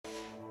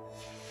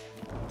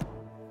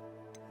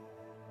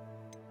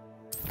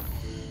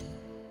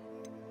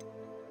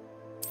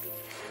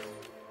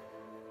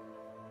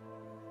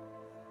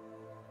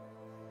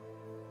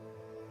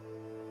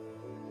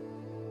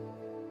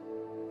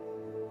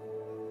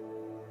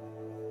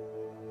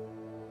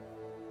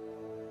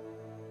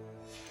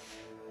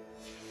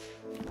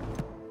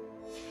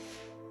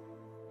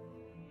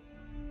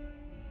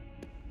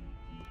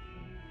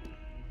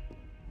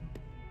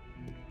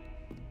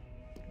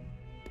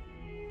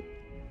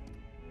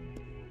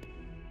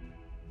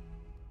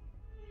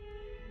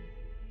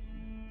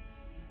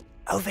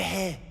Over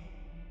here.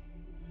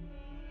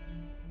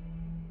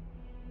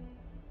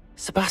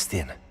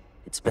 Sebastian,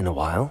 it's been a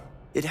while.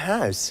 It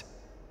has.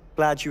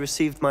 Glad you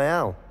received my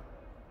owl.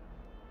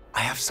 I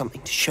have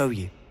something to show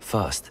you.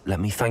 First, let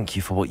me thank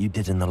you for what you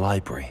did in the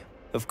library.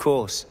 Of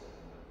course.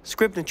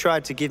 Scribner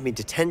tried to give me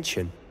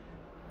detention,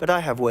 but I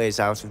have ways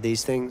out of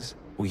these things.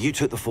 Well, you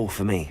took the fall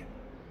for me,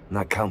 and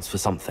that counts for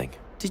something.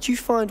 Did you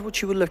find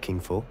what you were looking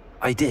for?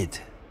 I did,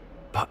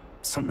 but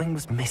something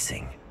was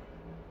missing.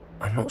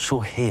 I'm not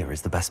sure here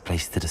is the best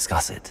place to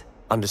discuss it.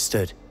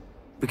 Understood.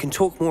 We can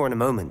talk more in a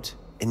moment,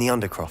 in the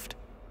Undercroft.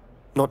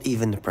 Not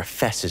even the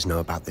professors know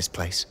about this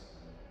place.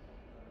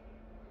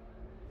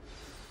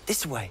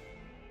 This way.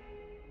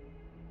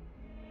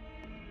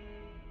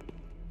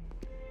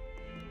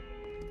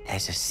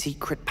 There's a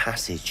secret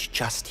passage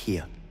just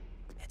here.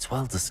 It's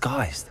well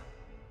disguised.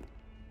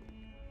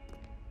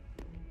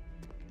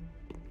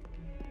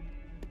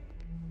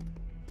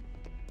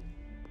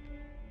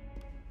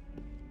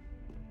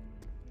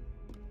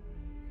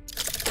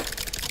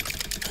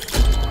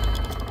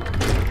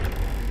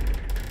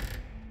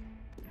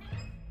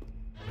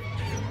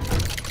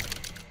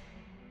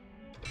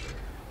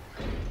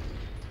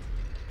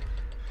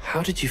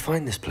 How did you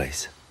find this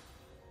place?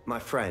 My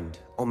friend,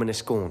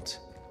 Ominous Gaunt.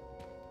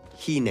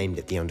 He named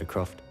it the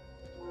Undercroft.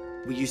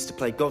 We used to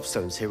play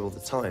gobstones here all the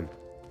time.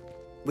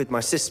 With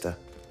my sister.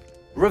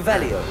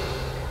 Revelio.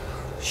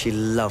 She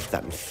loved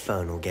that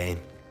infernal game.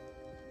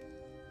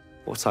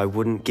 What I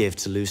wouldn't give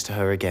to lose to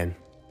her again.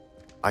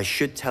 I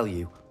should tell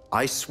you,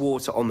 I swore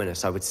to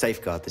Ominous I would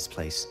safeguard this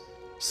place.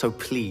 So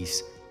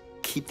please,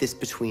 keep this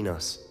between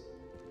us.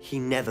 He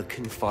never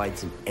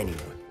confides in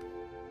anyone.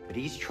 But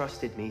he's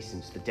trusted me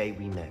since the day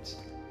we met.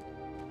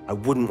 I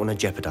wouldn't want to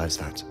jeopardize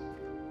that.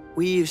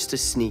 We used to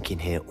sneak in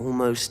here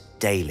almost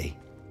daily.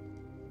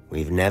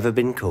 We've never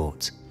been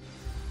caught.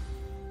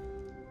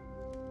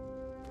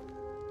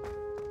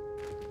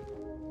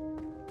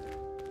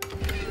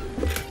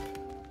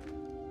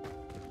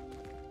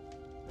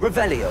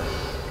 Revelio.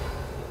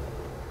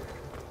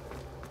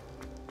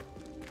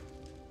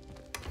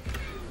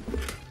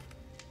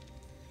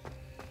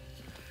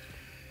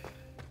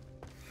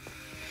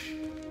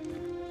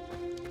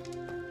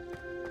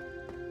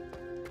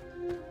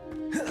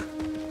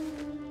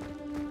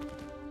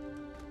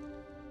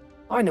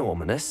 I know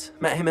Ominous.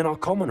 Met him in our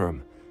common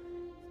room.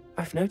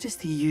 I've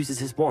noticed he uses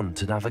his wand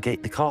to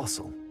navigate the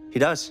castle. He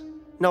does.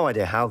 No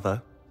idea how, though.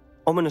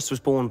 Ominous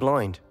was born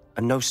blind,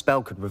 and no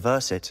spell could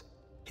reverse it.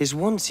 His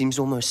wand seems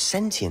almost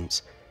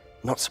sentient.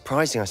 Not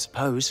surprising, I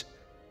suppose.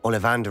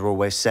 Ollivander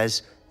always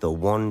says, the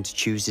wand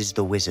chooses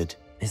the wizard.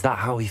 Is that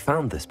how he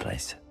found this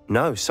place?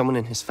 No, someone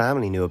in his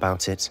family knew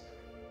about it.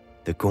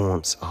 The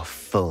Gaunts are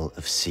full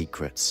of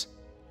secrets.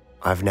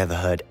 I've never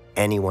heard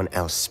anyone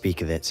else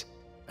speak of it,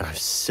 and I've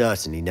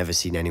certainly never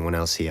seen anyone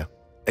else here.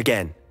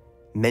 Again,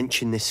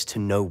 mention this to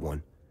no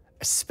one,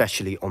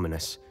 especially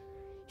Ominous.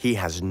 He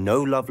has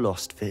no love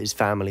lost for his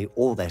family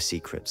or their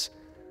secrets,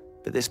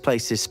 but this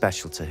place is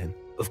special to him.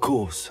 Of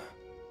course.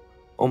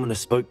 Ominous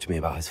spoke to me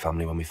about his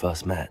family when we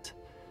first met.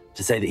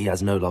 To say that he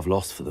has no love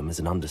lost for them is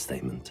an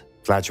understatement.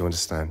 Glad you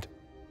understand.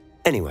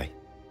 Anyway,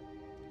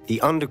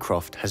 the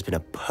Undercroft has been a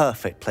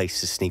perfect place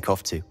to sneak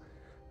off to,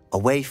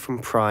 away from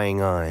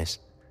prying eyes,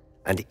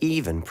 and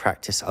even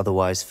practice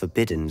otherwise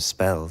forbidden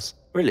spells.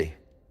 Really?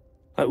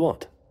 Like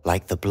what?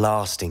 Like the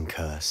blasting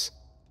curse.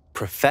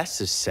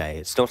 Professors say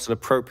it's not an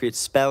appropriate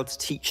spell to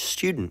teach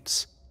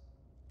students.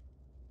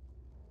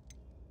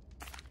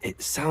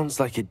 It sounds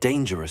like a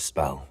dangerous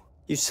spell.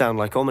 You sound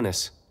like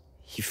Ominous.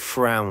 He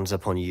frowns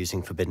upon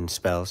using forbidden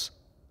spells.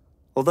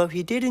 Although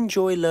he did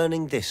enjoy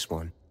learning this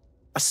one.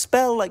 A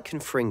spell like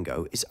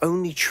Confringo is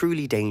only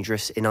truly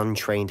dangerous in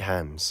untrained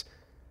hands.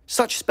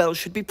 Such spells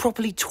should be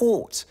properly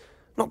taught,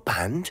 not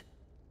banned.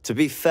 To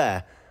be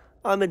fair,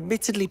 I'm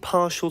admittedly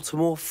partial to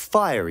more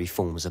fiery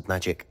forms of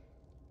magic.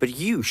 But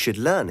you should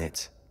learn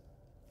it.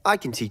 I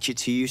can teach it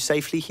to you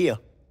safely here.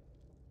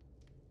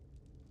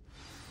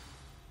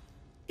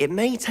 It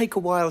may take a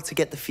while to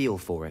get the feel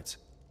for it.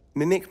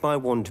 Mimic my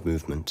wand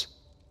movement.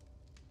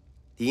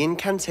 The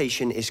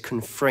incantation is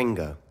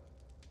Confringo.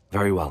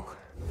 Very well.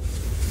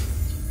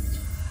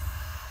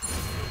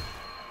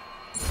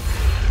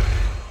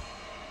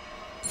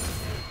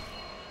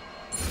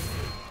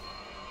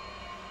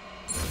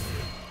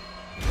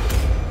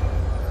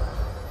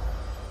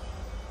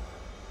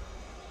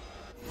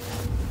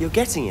 You're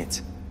getting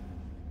it.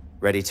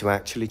 Ready to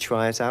actually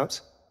try it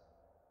out?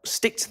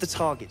 Stick to the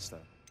targets, though.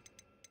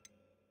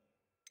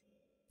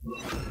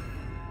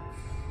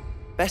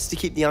 Best to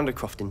keep the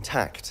Undercroft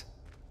intact.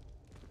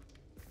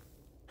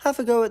 Have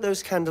a go at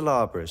those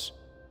candelabras.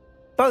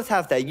 Both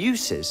have their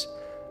uses,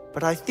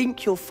 but I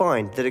think you'll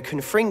find that a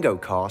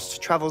Confringo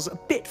cast travels a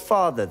bit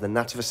farther than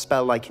that of a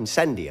spell like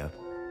Incendio.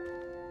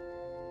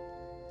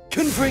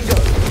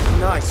 Confringo!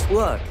 Nice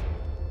work.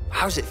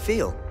 How's it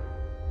feel?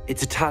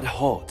 It's a tad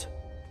hot.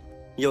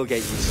 You'll get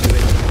used to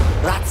it.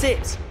 That's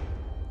it!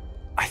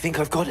 I think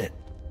I've got it.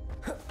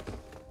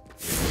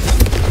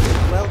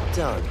 Well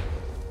done.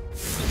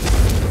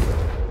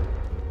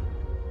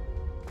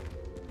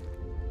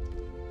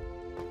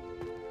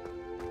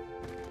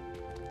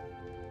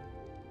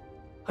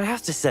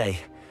 have to say,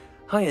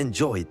 I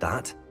enjoyed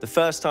that. The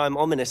first time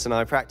Ominous and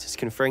I practiced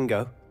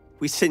Confringo,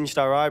 we singed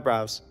our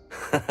eyebrows.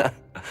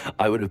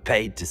 I would have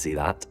paid to see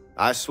that.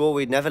 I swore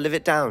we'd never live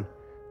it down.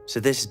 So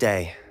this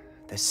day,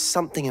 there's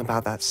something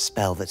about that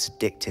spell that's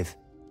addictive.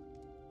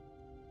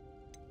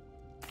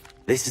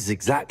 This is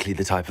exactly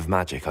the type of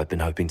magic I've been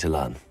hoping to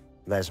learn.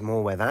 There's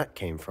more where that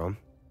came from.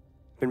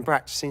 Been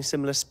practicing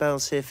similar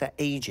spells here for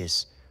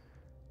ages.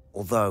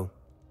 Although,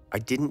 I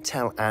didn't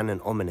tell Anne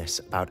and Ominous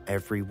about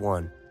every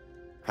one.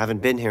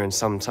 Haven't been here in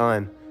some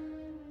time.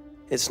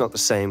 It's not the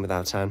same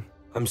without Anne.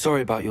 I'm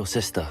sorry about your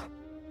sister.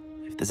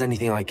 If there's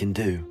anything I can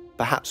do...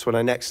 Perhaps when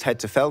I next head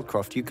to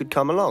Feldcroft, you could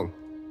come along.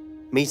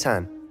 Meet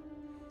Anne.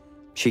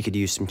 She could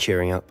use some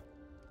cheering up.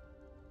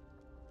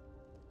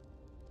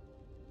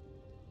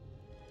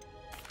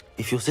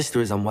 If your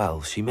sister is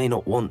unwell, she may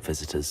not want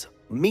visitors.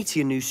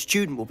 Meeting a new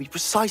student will be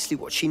precisely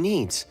what she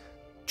needs.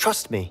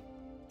 Trust me.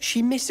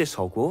 She misses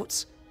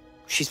Hogwarts.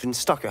 She's been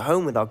stuck at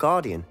home with our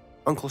guardian,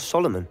 Uncle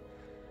Solomon.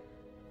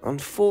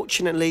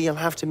 Unfortunately, you'll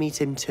have to meet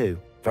him too.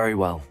 Very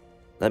well.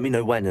 Let me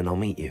know when and I'll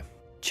meet you.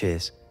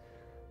 Cheers.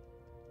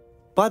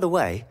 By the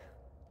way,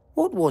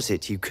 what was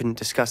it you couldn't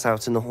discuss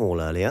out in the hall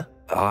earlier?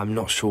 I'm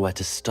not sure where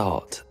to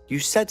start. You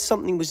said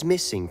something was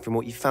missing from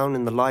what you found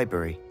in the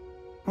library.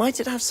 Might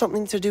it have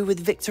something to do with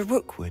Victor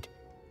Rookwood?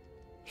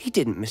 He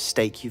didn't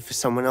mistake you for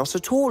someone else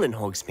at all in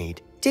Hogsmeade,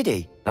 did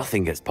he?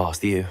 Nothing gets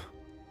past you.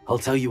 I'll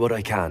tell you what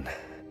I can.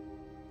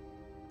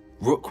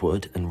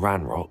 Rookwood and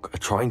Ranrock are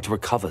trying to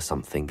recover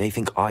something they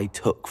think I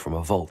took from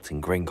a vault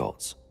in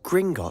Gringotts.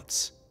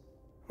 Gringotts?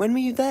 When were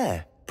you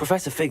there?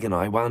 Professor Fig and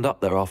I wound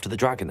up there after the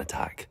dragon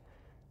attack.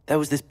 There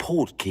was this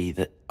port key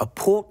that... A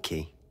port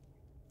key?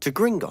 To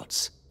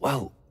Gringotts?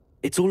 Well,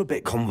 it's all a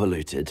bit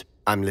convoluted.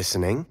 I'm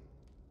listening.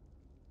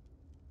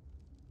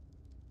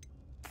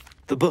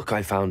 The book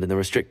I found in the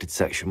restricted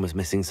section was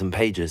missing some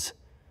pages.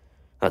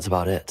 That's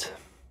about it.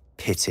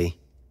 Pity.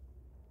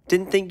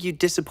 Didn't think you'd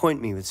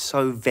disappoint me with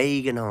so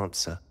vague an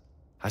answer.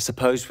 I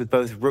suppose with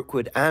both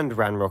Rookwood and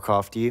Ranrock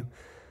after you,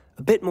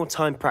 a bit more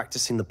time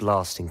practicing the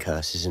blasting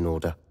curse is in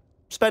order.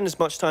 Spend as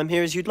much time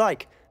here as you'd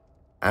like.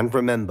 And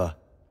remember,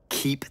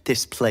 keep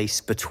this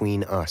place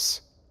between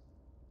us.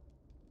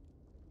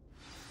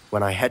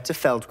 When I head to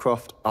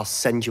Feldcroft, I'll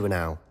send you an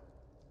owl.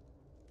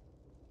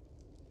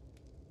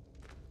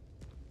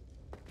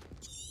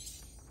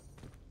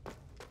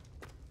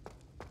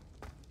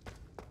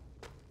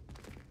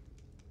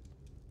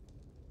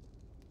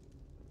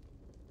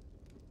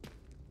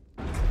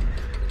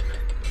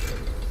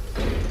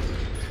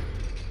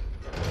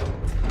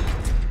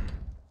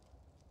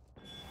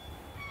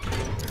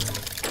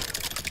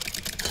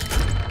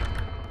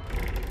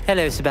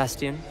 Hello,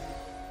 Sebastian.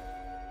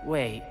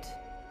 Wait.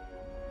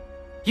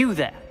 You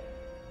there?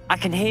 I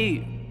can hear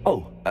you.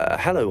 Oh,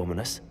 hello,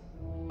 Ominous.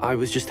 I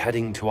was just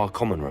heading to our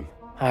common room.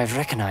 I've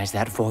recognized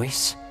that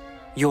voice.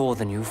 You're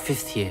the new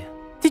 5th year.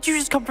 Did you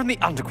just come from the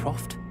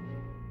Undercroft?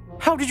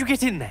 How did you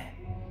get in there?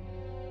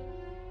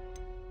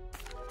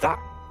 That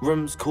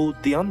room's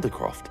called the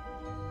Undercroft.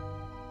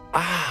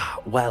 Ah,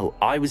 well,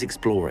 I was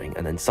exploring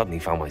and then suddenly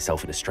found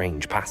myself in a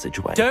strange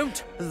passageway.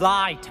 Don't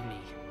lie to me.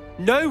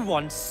 No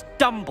one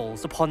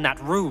stumbles upon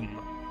that room.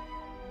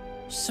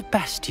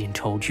 Sebastian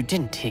told you,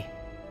 didn't he?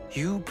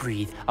 You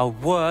breathe a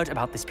word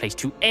about this place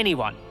to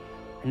anyone,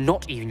 and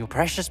not even your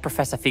precious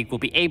Professor Fig will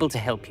be able to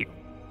help you.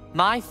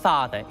 My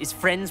father is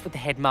friends with the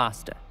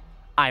headmaster.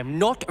 I am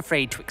not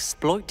afraid to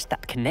exploit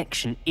that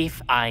connection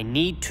if I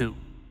need to.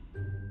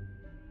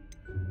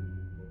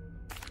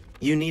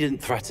 You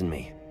needn't threaten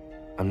me.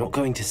 I'm not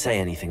going to say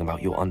anything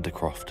about your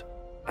Undercroft.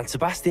 And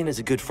Sebastian is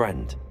a good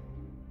friend.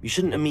 You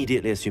shouldn't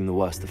immediately assume the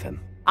worst of him.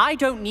 I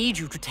don't need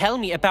you to tell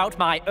me about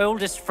my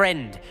oldest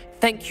friend.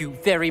 Thank you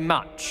very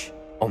much.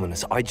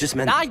 Ominous, I just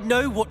meant... I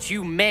know what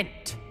you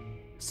meant.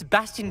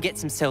 Sebastian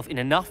gets himself in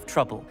enough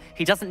trouble.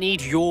 He doesn't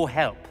need your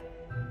help.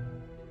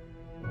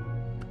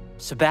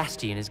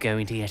 Sebastian is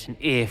going to get an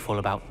earful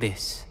about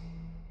this.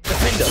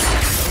 Defender!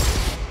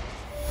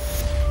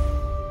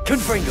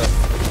 Confringo!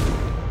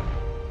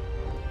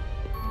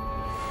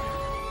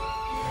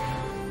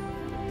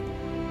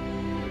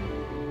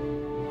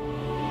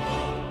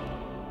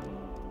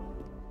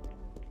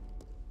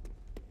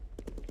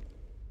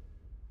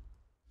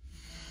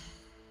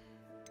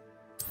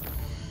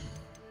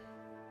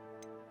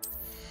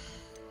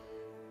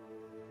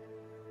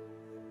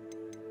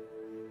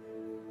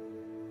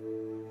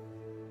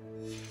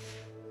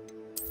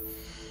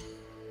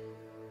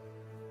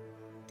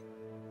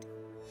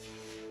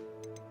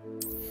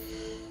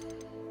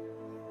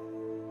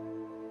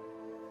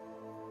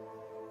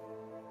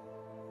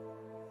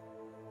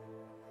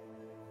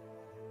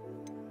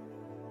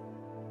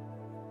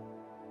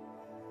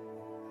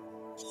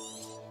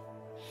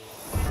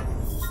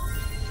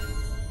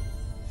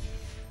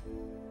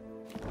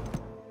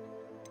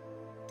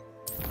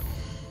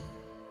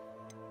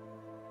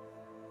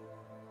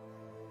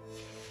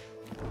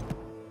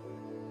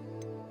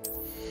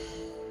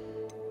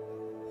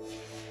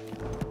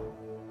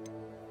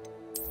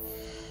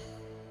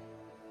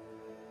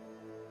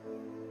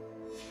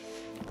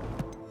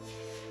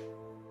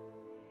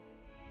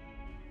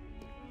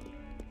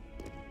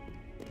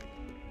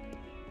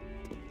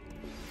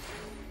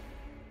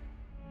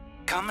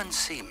 Come and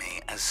see me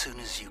as soon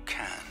as you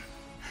can.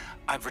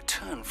 I've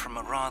returned from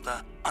a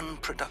rather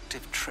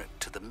unproductive trip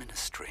to the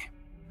Ministry,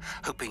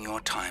 hoping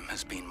your time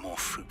has been more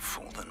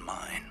fruitful than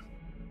mine.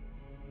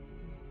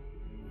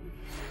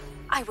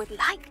 I would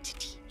like to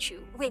teach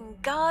you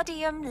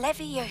Wingardium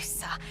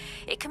Leviosa.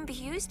 It can be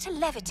used to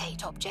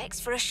levitate objects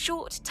for a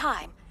short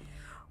time.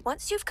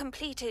 Once you've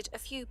completed a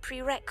few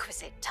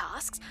prerequisite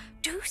tasks,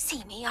 do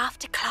see me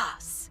after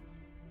class.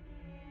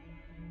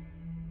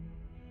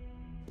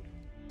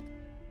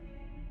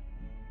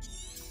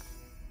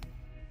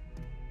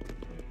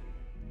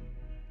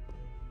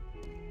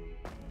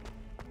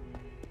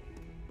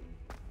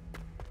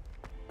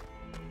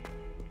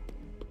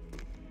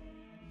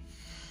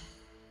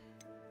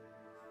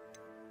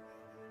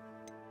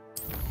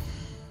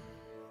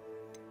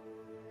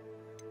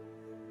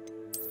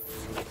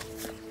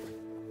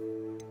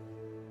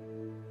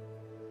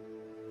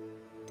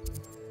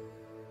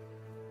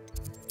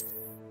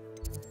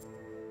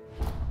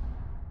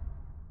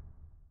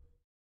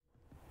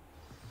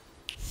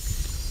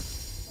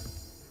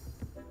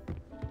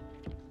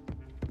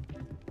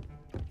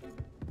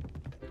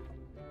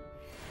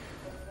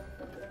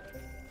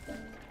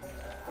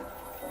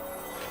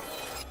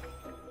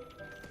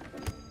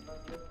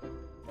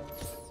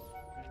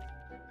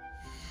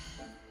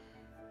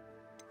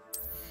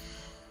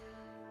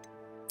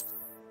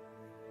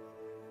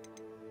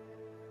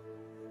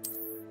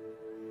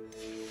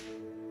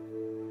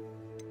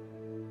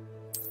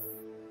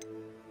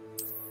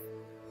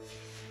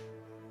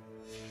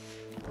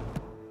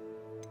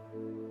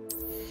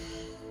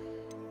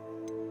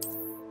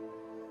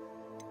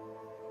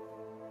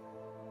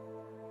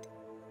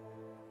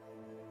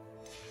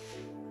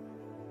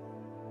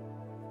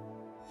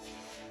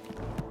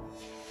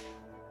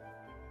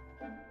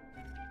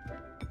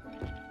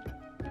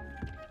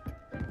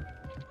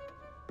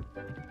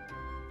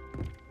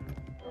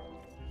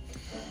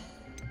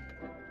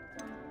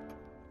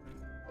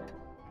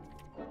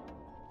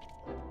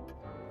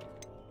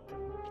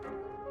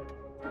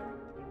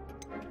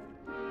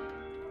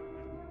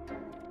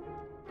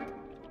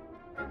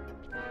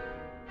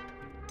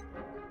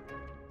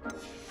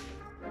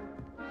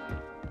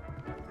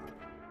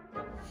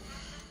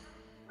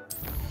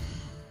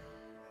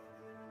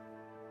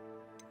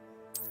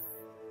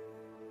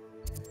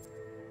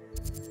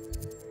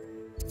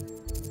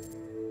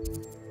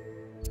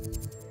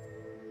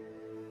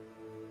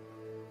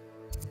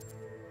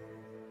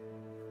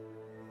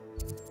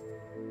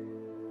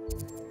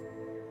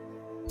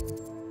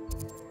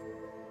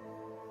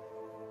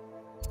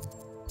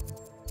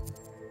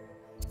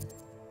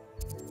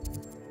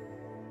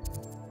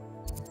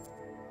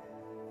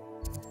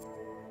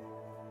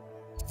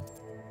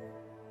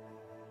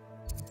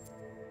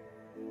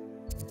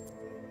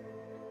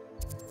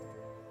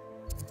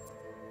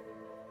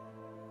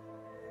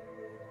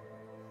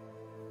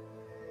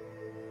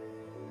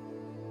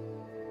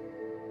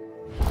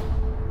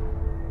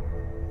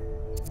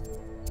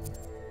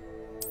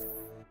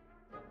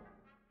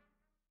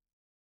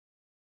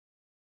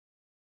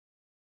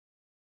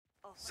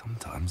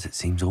 Sometimes it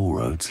seems all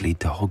roads lead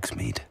to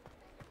Hogsmeade.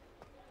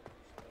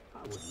 I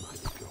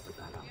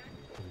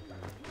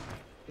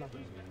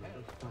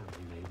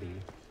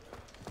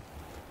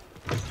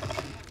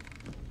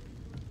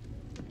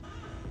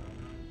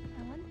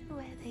wonder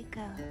where they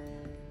go.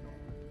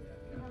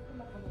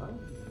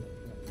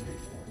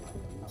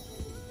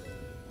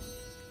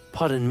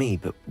 Pardon me,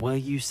 but were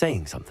you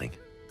saying something?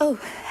 Oh,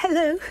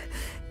 hello.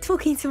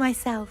 Talking to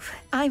myself.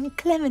 I'm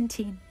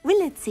Clementine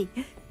Willardsey.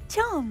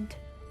 Charmed.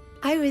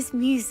 I was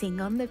musing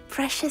on the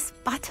precious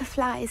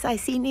butterflies I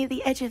see near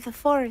the edge of the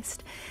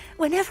forest.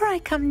 Whenever I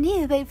come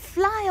near, they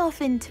fly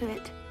off into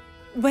it.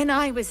 When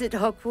I was at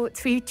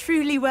Hogwarts, we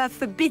truly were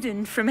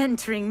forbidden from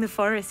entering the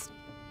forest.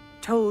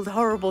 Told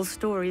horrible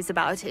stories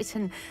about it,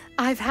 and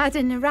I've had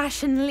an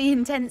irrationally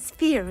intense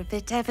fear of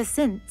it ever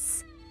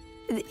since.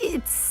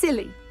 It's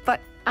silly, but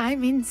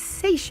I'm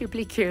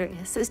insatiably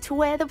curious as to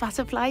where the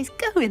butterflies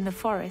go in the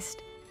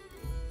forest.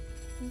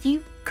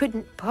 You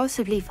couldn't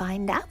possibly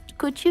find out,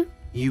 could you?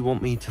 You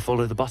want me to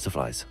follow the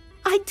butterflies?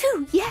 I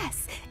do,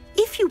 yes,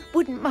 if you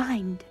wouldn't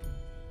mind.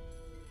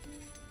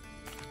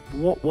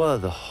 What were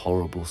the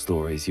horrible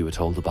stories you were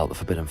told about the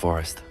Forbidden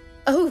Forest?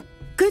 Oh,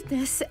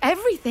 goodness,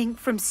 everything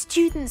from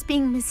students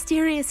being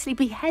mysteriously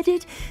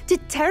beheaded to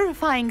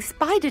terrifying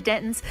spider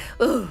dens.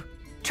 Oh,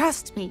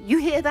 trust me, you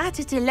hear that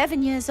at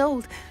 11 years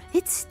old,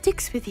 it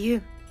sticks with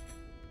you.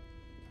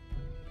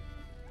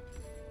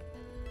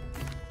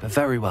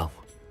 Very well.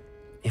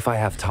 If I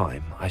have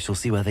time, I shall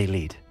see where they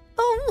lead.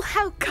 Oh,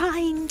 how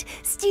kind.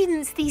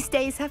 Students these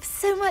days have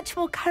so much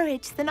more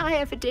courage than I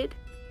ever did.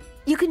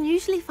 You can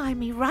usually find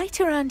me right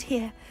around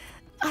here.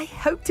 I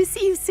hope to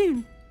see you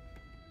soon.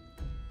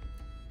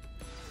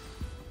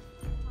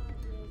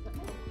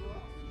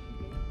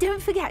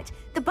 Don't forget,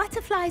 the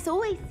butterflies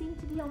always seem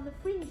to be on the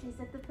fringes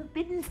of the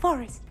Forbidden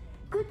Forest.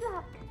 Good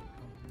luck.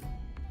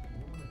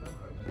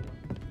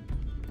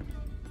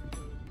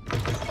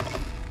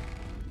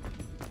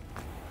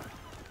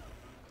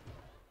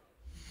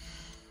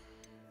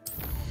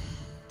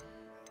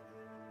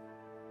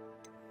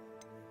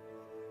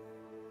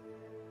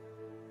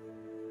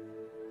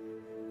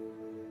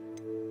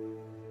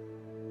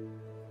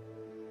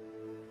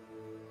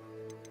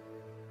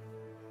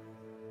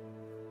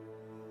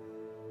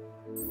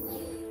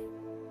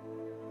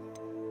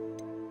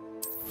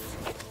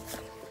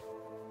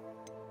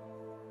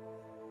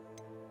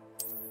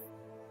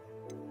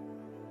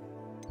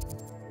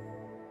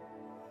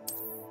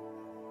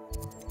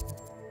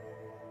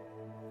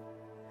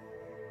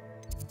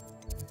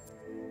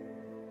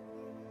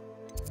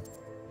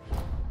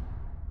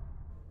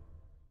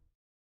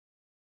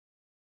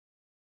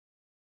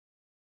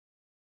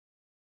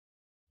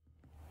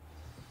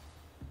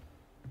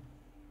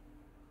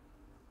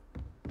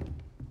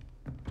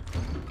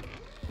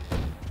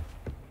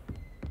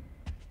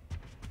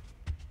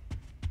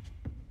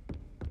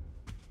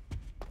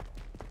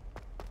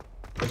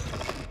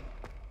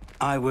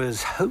 I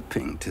was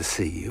hoping to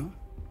see you.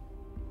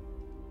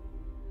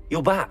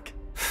 You're back.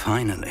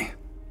 Finally.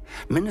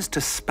 Minister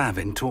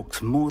Spavin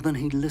talks more than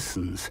he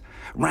listens.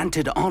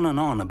 Ranted on and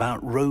on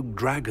about rogue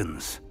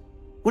dragons.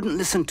 Wouldn't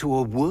listen to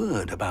a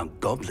word about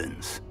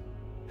goblins.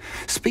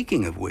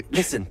 Speaking of which...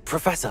 Listen,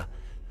 Professor.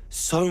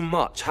 So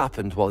much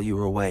happened while you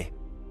were away.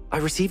 I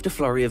received a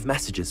flurry of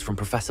messages from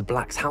Professor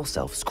Black's house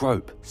elf,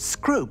 Scrope.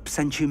 Scrope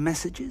sent you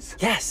messages?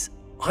 Yes,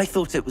 I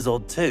thought it was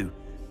odd too.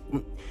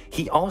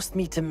 He asked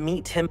me to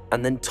meet him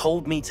and then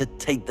told me to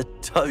take the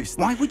toast.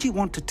 Why would you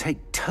want to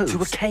take toast?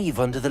 To a cave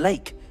under the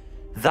lake.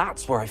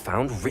 That's where I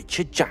found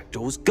Richard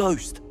Jackdaw's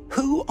ghost.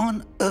 Who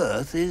on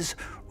earth is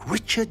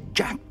Richard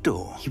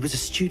Jackdaw? He was a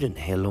student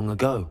here long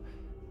ago.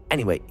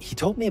 Anyway, he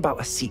told me about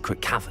a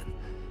secret cavern.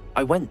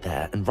 I went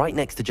there, and right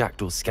next to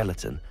Jackdaw's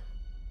skeleton,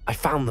 I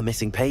found the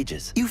missing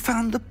pages. You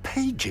found the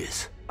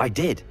pages? I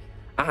did.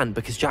 And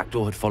because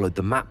Jackdaw had followed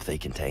the map they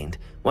contained,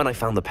 when I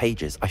found the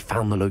pages, I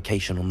found the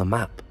location on the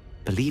map.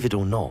 Believe it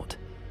or not,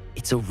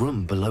 it's a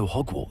room below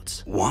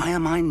Hogwarts. Why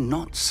am I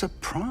not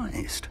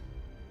surprised?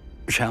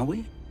 Shall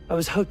we? I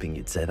was hoping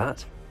you'd say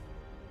that.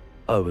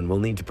 Oh, and we'll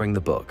need to bring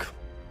the book.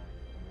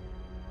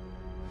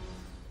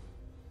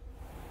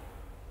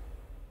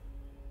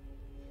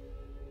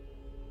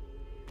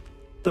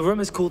 The room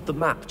is called the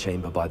Map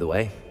Chamber, by the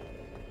way.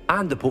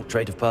 And a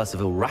portrait of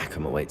Percival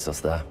Rackham awaits us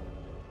there.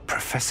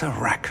 Professor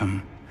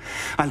Rackham.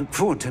 I look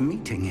forward to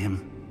meeting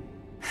him.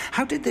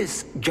 How did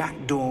this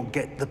Jackdaw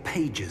get the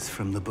pages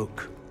from the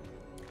book?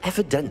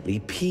 Evidently,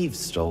 Peeves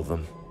stole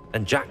them,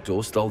 and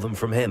Jackdaw stole them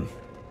from him.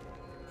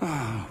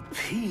 Oh,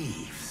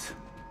 Peeves.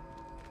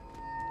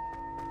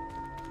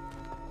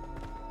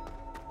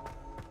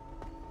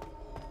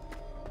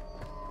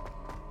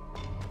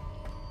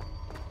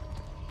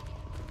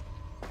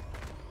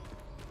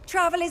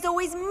 Travel is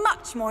always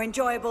much more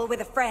enjoyable with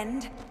a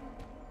friend.